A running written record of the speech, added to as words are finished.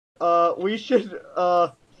we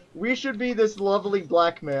should be this lovely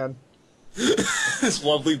black man. This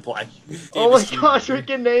lovely black. Oh my gosh, we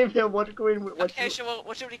can name him. What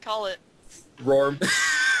should we call it? Rorm.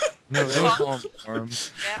 No, don't call him Rorm.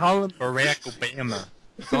 Yeah. Call him Barack Obama.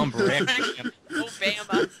 Call him Barack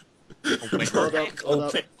Obama. Hold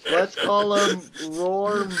up. Let's call him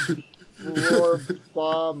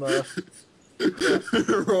Rorbama.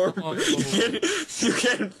 Rorm. You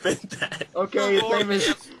can't fit that. Okay, his name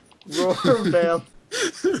is Rorbam.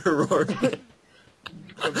 Rorm.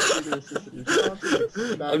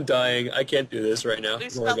 I'm dying. I can't do this right now.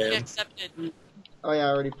 Please spelling accepted. Oh yeah, I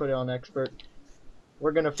already put it on expert.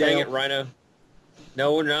 We're gonna fail. Dang it, Rhino.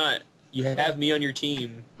 No, we're not. You have me on your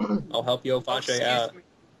team. I'll help Yofache out.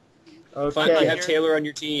 Okay. Finally have Taylor on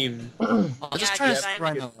your team. I'll just try to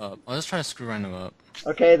screw Rhino up.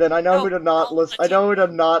 Okay, then I know who to not listen. I know who to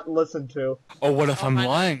not listen to. Oh, what if I'm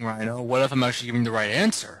lying, Rhino? What if I'm actually giving the right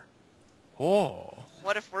answer? Oh.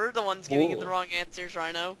 What if we're the ones giving you the wrong answers,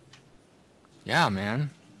 Rhino? Yeah, man.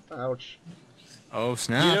 Ouch. Oh,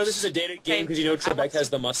 snap. You know this is a dated game because you know Trebek has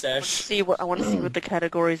the mustache. I want to see what the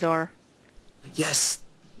categories are. Yes.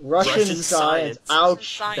 Russian science.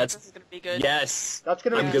 Ouch. This is gonna be good. Yes. That's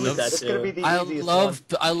gonna be. I'm good with that That's gonna be too. the easiest one.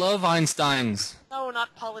 I love Einstein's. No,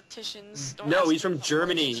 not politicians. Don't No, ask he's from me about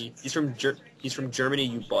Germany. He's from Germany,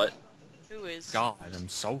 you butt. Who is? God, I'm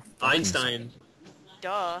so Einstein.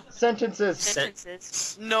 Duh. Sentences.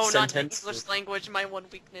 Sentences. No, not the English language. My one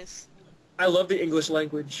weakness. I love the English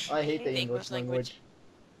language. I hate the English language.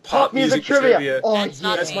 Pop music trivia. Oh,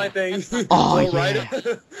 That's my thing. Oh, Well, yeah. right?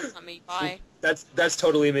 That's not me. Bye. That's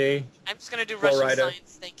totally me. I'm just gonna do Well, Russian Rhino.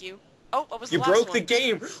 science. Thank you. Oh, what was the You last broke one? the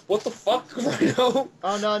game. What the fuck, Rhino?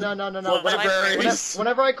 Oh no. Well, libraries.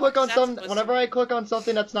 Whenever I click on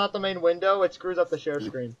something that's not the main window, it screws up the share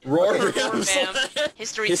screen. Roar. Bam.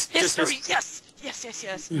 History. History. Yes.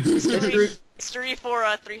 History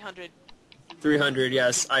for 300. 300.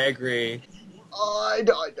 Yes, I agree.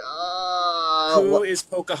 Who is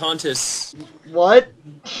Pocahontas? What?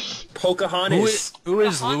 Pocahontas. Who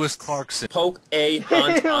is Lewis Clarkson? Pocahontas.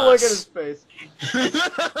 Look at his face.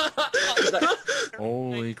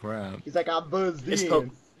 Holy crap. He's like, I'm buzzed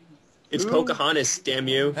in. It's Who? Pocahontas, damn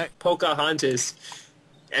you. Hey. Pocahontas.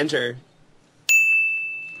 Enter.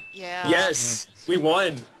 Yeah. Yes, we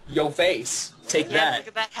won. Yo face. Take Yeah, that. look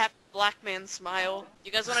at that happy black man smile.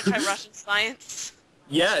 You guys want to try Russian science?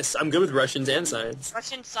 Yes, I'm good with Russians and science.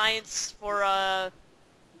 Russian science for,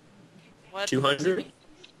 what? 200?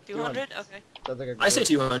 200? Okay. Sounds like a I say great-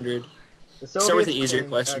 200. The Start with an Soviets easier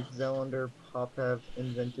claimed question. Alexander Popov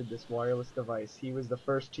invented this wireless device. He was the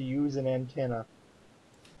first to use an antenna.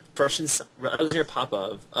 Russians. Alexander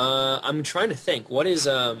Popov. I'm trying to think. What is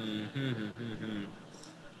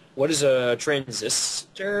What is a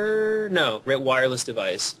transistor? No, wireless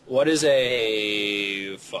device. What is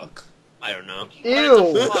a fuck? I don't know.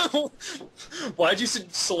 Ew! Why'd you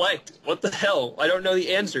select? What the hell? I don't know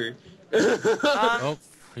the answer. Oh,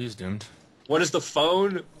 he's doomed. What is the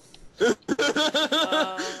phone?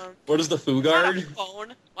 What is the foo Not a guard?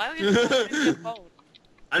 phone. Why would you have a phone?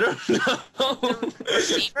 I don't know.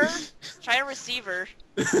 Receiver? Try a receiver.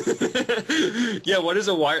 Yeah, what is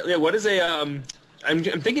a wire? Yeah, what is a I'm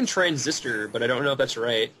thinking transistor, but I don't know if that's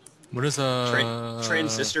right. What is a...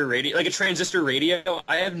 Transistor radio? Like a transistor radio?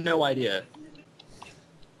 I have no idea.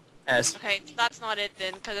 S. Okay, that's not it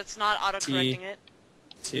then, because it's not auto-correcting it.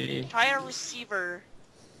 T. Try a receiver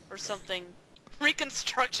or something.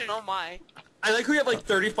 Reconstruction, oh my. I like how you have like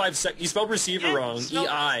 35 seconds. You spelled receiver wrong. No,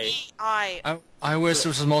 E-I. E-I. I wish this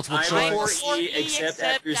was multiple I'm choice. for E except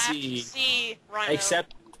after C. C. Rhino.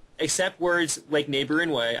 Except words like neighbor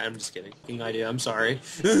and way. I'm just kidding. Fucking idea. I'm sorry.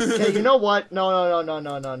 Okay, you know what?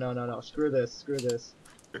 No. Screw this.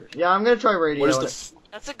 Yeah, I'm gonna try radio. What is the?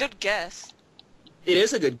 That's a good guess. It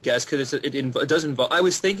is a good guess because it does involve. I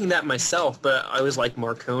was thinking that myself, but I was like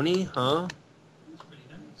Marconi, huh?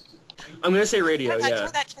 I'm gonna say radio. Yeah.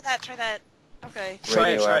 Try that. Okay. Try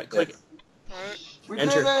it. Click. We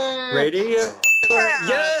Enter. did it! Radio. Yeah,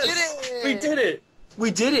 Yes.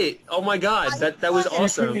 We did it. Oh my god, that was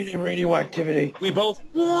awesome. Radioactivity. We both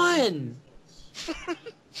won.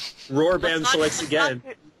 Roar Bam selects again.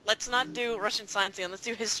 Let's not do Russian science again. Let's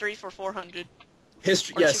do history for 400.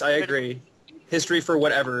 History. Or Yes, I 200. agree. History for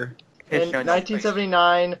whatever. In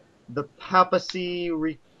 1979, the papacy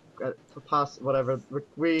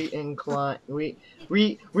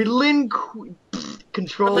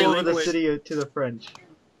control over the city to the French.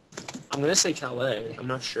 I'm gonna say Calais. I'm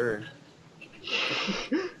not sure. He's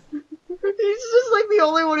just like the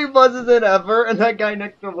only one who buzzes in ever, and that guy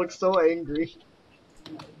next to him looks so angry.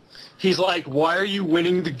 He's like, why are you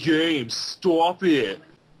winning the game? Stop it.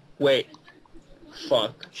 Wait.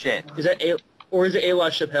 Fuck. Shit. Is that A... Or is it A La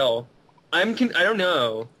Chapelle? I don't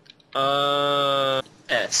know.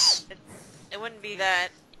 S. It wouldn't be that.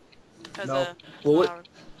 Because, Nope. Well,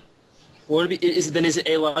 what would it be? Is it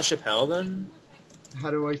A La Chapelle then?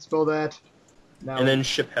 How do I spell that? No. And then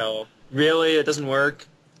Chapelle. Really? It doesn't work?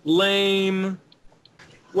 Lame.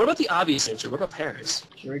 What about the obvious answer? What about Paris?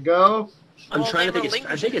 Here we go. I'm Well, trying to they think.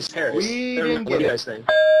 were I think it's Paris. We I don't know. didn't What do get you it. guys think?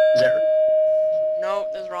 Is that? No,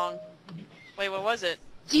 that's wrong. Wait, what was it?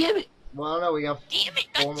 Damn it! Well, I don't know. We got Damn it!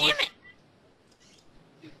 Four God more.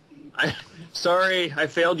 damn it! Sorry, I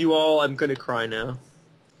failed you all. I'm gonna cry now.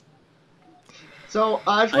 So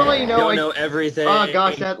I just want to let you know. don't know everything. Oh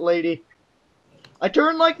gosh, that lady. I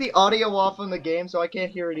turned like the audio off on the game, so I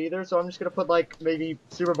can't hear it either. So I'm just gonna put like maybe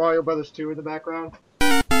Super Mario Brothers 2 in the background.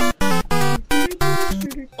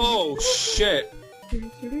 Oh shit!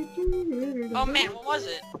 Oh man, what was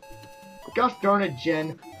it? Gosh darn it,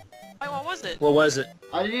 Jen. Wait, what was it? What was it?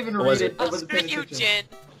 I didn't even What read was it. it? I Oh, wasn't screw paying you, attention.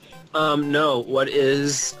 Jin. No. What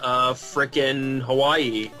is frickin'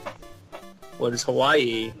 Hawaii? What is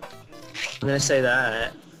Hawaii? I'm gonna say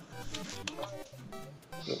that.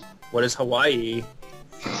 What is Hawaii?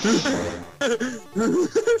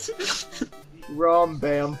 Rom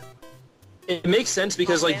bam. It makes sense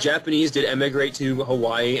because like Okay. Japanese did emigrate to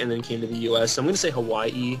Hawaii and then came to the U.S. So I'm gonna say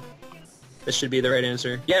Hawaii. This should be the right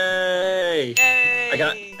answer. Yay!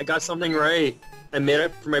 Yay! I got something right. I made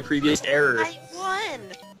up for my previous error. I won!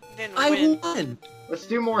 You didn't I win. won. Let's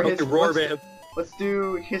do more Okay, history. roar bam. Let's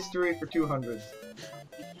do history for 200.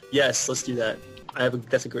 Yes, let's do that.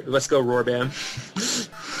 That's a great. Let's go roar bam.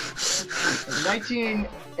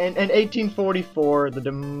 In 1844, the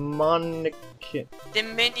Dominican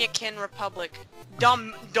Republic.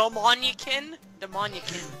 Dominican?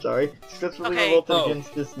 Dominican. Sorry, successfully Okay. revolted Oh,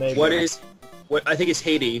 against this neighbor. What I think it's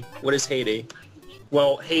Haiti. What is Haiti?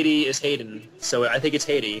 Well, Haiti is Hayden, so I think it's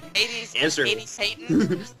Haiti. 80s. Answer. 80s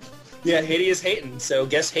Hayden. Yeah, Haiti is Hayden, so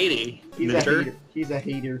guess Haiti. He's a Mister. hater. He's a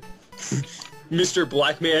hater. Mr.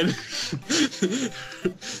 Black Man.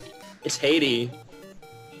 It's Haiti.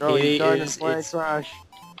 No, Haiti you done is- in it's- trash.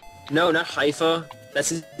 No, not Haifa.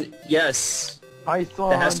 Yes. Pythons.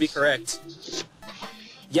 That has to be correct.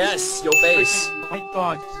 Yes, your face.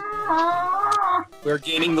 Pythons. We're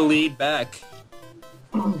gaining the lead back.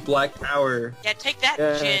 Black Power. Yeah, take that,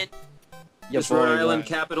 Yeah. Jin. This Rhode Island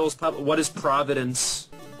capital's what is Providence?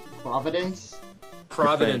 Providence?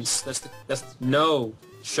 Providence. That's no.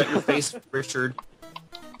 Shut your face, Richard.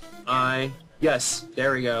 Yes.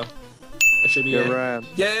 There we go. That should be it. You're right.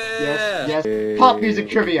 Yeah. Yes. Pop music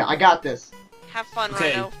trivia. I got this. Have fun,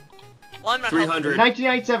 Okay. Rhino. Well, I'm not 300. In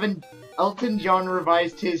 1997, Elton John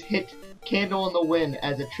revised his hit "Candle in the Wind"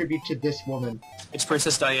 as a tribute to this woman. It's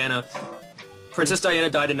Princess Diana. Princess Diana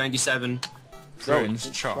died in '97. Prince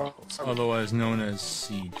Charles, otherwise known as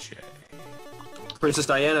CJ. Princess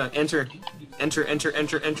Diana. Enter. Enter. Enter.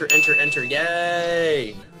 Enter. Enter. Enter. Enter.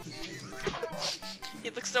 Yay! He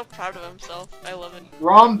looks so proud of himself. I love it.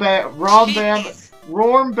 Rom Bam. Jeez.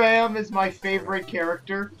 Roar Bam is my favorite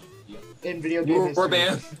character in video game history. Roar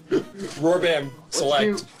Bam. Roar Bam.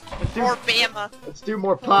 Select. Or Bama. Let's do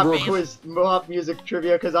more pop Roar. quiz, pop music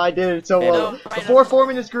trivia, because I did it so Yeah. well. No, I Before know.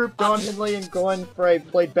 forming this group, Don Henley and Glenn Frey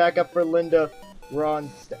played backup for Linda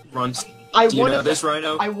Ronstadt. I Do you want know to this,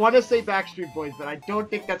 Rhino? I want to say Backstreet Boys, but I don't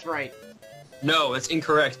think that's right. No, that's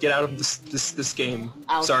incorrect. Get out of this game.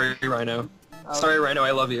 Ouch. Sorry, Rhino. Ouch. Sorry, Rhino.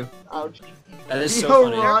 I love you. Ouch. That is The so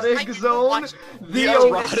funny. erotic Like, zone. watch- The The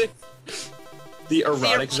erotic. The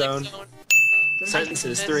erotic zone. zone.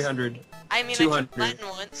 Sentences. This- 300. I mean, I 200. took Latin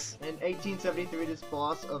once. In 1873, this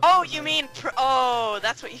boss of. Oh, you mean oh,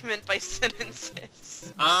 that's what you meant by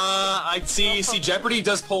sentences. I see. See, Jeopardy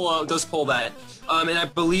does pull that. And I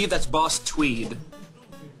believe that's Boss Tweed.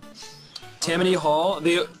 Tammany Hall.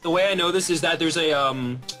 The way I know this is that there's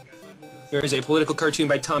a political cartoon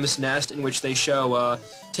by Thomas Nast in which they show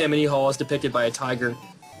Tammany Hall as depicted by a tiger.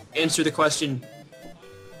 Answer the question.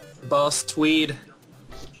 Boss Tweed.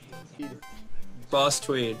 Boss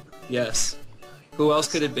Tweed. Yes. Who else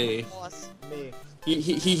could it be? Plus. Me.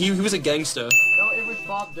 He was a gangster. No, it was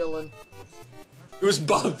Bob Dylan. It was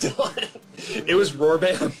Bob Dylan. It was Roar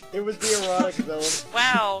Bam. It was the erotic zone.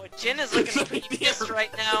 Wow, Jin is looking pretty pissed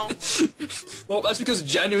right now. Well, that's because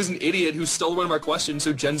Jen was an idiot who stole one of our questions,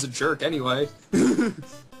 so Jen's a jerk anyway.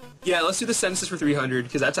 Yeah, let's do the census for 300,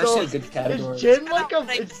 because that's actually a good category. Is Jin like a I don't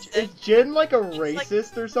think is Jin like a like-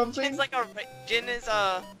 racist or something? Jin's like Jin is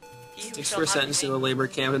he who Six shall for a not sentence be in a named. labor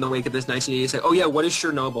camp in the wake of this 1986. Oh yeah, what is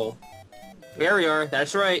Chernobyl? There we are.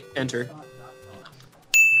 That's right. Enter.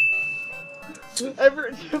 Jin is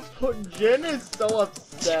so Jin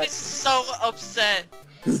upset. is so upset.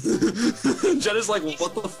 Jen is like,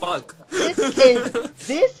 what the fuck?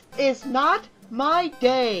 This is not my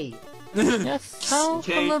day. Yes, how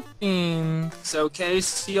Okay. Philippines. So K.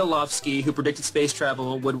 Siolovsky, who predicted space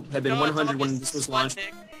travel would have been No, it's 100 when obvious this was launched.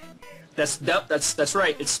 Sputnik. That's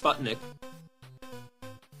right. It's Sputnik.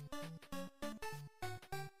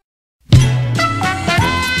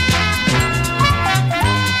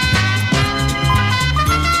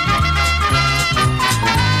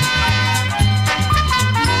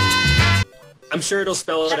 I'm sure it'll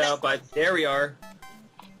spell it out, but there we are.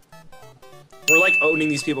 We're like owning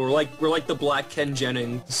these people. We're like the Black Ken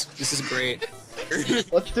Jennings. This is great.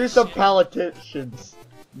 Let's do some politicians.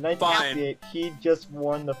 1968, he just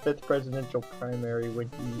won the 5th presidential primary when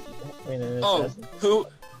he went in. Oh, who?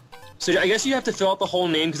 So I guess you have to fill out the whole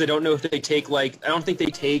name because I don't know if they take I don't think they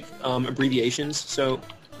take abbreviations. So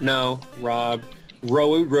no, wrote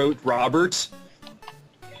Robert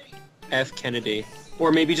F. Kennedy,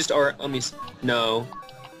 or maybe just let me. No.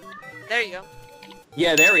 There you go.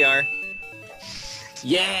 Yeah, there we are.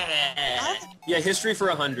 Yeah. Yeah, history for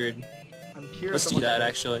 100. I'm curious. Let's do that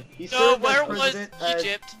actually. He No, served where as was president as...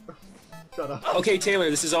 Egypt? Shut up. Okay, Taylor,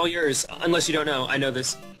 this is all yours. Unless you don't know, I know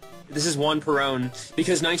this. This is Juan Perón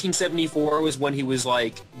because 1974 was when he was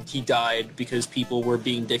he died because people were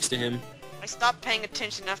being dicks to him. I stopped paying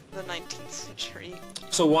attention after the 19th century.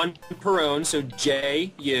 So Juan Perón, so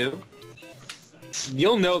J-U.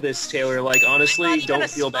 You'll know this, Taylor. Honestly, don't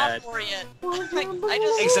feel bad. For it. I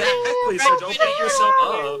just Exactly, so don't beat yourself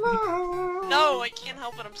up. No, I can't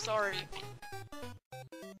help it. I'm sorry.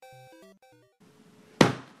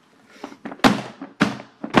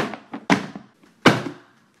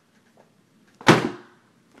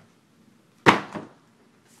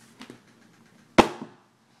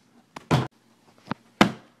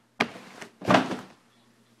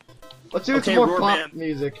 Let's do some Okay, more Roar pop Man.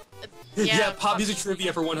 music. Yeah, pop music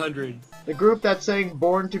trivia for 100. The group that sang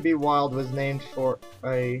Born to Be Wild was named for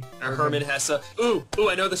a... Herman Hesse. Ooh,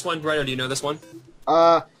 I know this one. Rhino, do you know this one?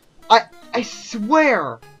 I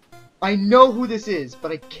swear, I know who this is,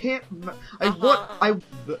 but I can't.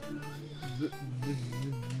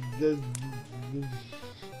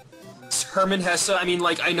 It's Herman Hesse. I mean,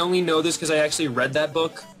 I only know this because I actually read that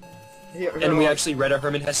book. And we actually read a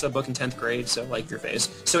Herman Hesse book in 10th grade, so your face.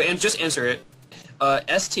 So, and just answer it.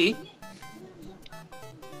 ST.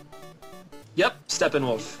 Yep,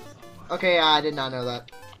 Steppenwolf. Okay, I did not know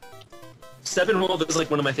that. Steppenwolf is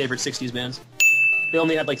one of my favorite 60s bands. They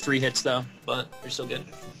only had 3 hits though, but they're still good.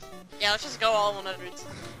 Yeah, let's just go all 100s.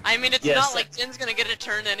 I mean, it's Yes. not like Jin's gonna get a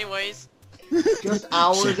turn anyways. Just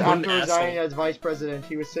hours What after an resigning asshole. as vice president,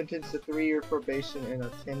 he was sentenced to 3-year probation and a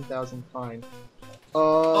 10,000 fine.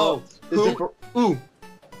 Oh, is who? it Bar- Ooh.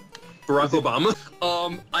 Barack Obama?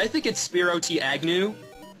 I think it's Spiro T. Agnew.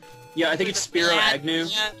 Yeah, I think it's Spiro Agnew.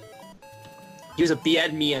 Yeah. He was a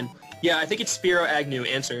Biad Mian. Yeah, I think it's Spiro Agnew.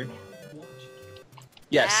 Answer.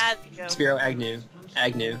 Yes. Bad go. Spiro Agnew.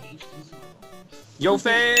 Agnew. Yo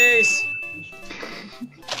face!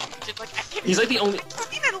 Dude, I can't He's the only... I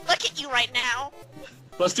can't even look at you right now.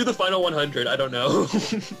 Let's do the final 100. I don't know.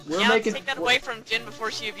 We're Yeah, making. let's take that away from Jin before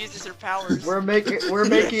she abuses her powers. We're making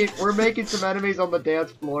some enemies on the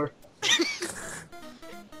dance floor.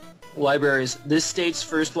 Libraries. This state's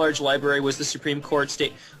first large library was the Supreme Court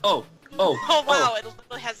state. Oh wow, it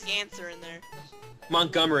literally has the answer in there.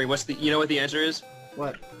 Montgomery. What's the? You know what the answer is?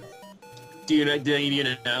 What? Do you know? I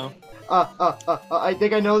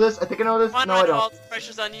think I know this. I think I know this. Come on, No, I Rhino, don't. all the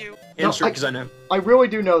pressure's on you. Answer because I know. I really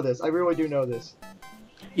do know this. I really do know this.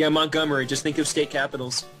 Yeah, Montgomery. Just think of state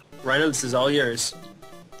capitals. Rhino, this is all yours.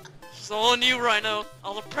 It's all on you, Rhino.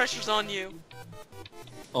 All the pressure's on you.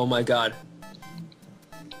 Oh my god.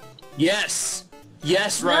 Yes!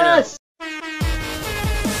 Yes, Rhino! Yes!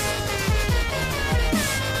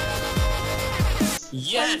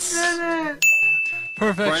 Yes! I did it!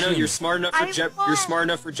 Perfection. Rhino, you're smart enough for I won. You're smart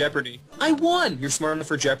enough for Jeopardy. I won! You're smart enough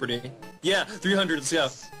for Jeopardy. Yeah, 300, let's go.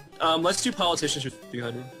 Let's do politicians for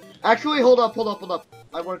 300. Actually, hold up.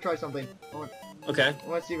 I want to try something. Okay, I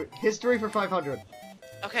want to see history for 500.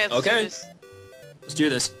 Okay, let's Okay. do this. let's do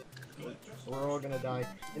this. We're all gonna die.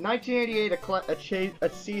 In 1988, a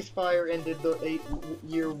ceasefire ended the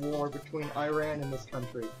 8-year war between Iran and this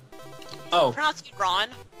country. Oh, Pronounce Iran.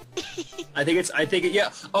 yeah.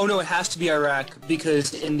 Oh no, it has to be Iraq,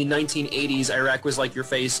 because in the 1980s, Iraq was like your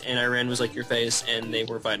face, and Iran was like your face, and they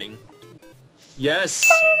were fighting. Yes!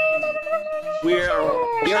 We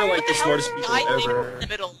are like the smartest people I think ever. in the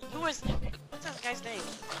middle. Who is? What's that guy's name?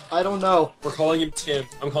 I don't know. We're calling him Tim.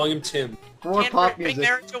 I'm calling him Tim. for Can't pop bring music.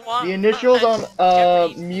 marijuana. The initials on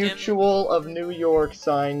Jeopardy, Mutual of New York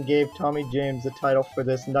sign gave Tommy James the title for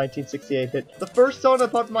this 1968 hit. The first song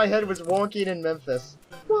that popped in my head was Walking in Memphis.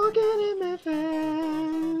 Walking in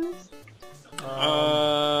Memphis.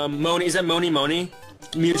 Moni, is that Moni Moni?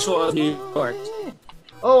 Mutual of New York.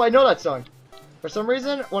 Oh, I know that song. For some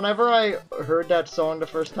reason, whenever I heard that song the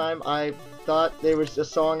first time, I thought it was a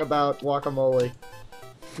song about guacamole.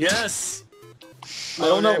 Yes. I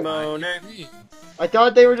don't know. Moni. I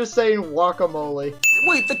thought they were just saying guacamole.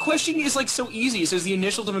 Wait, the question is like so easy. It says the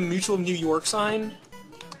initials of a Mutual of New York sign.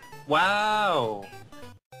 Wow.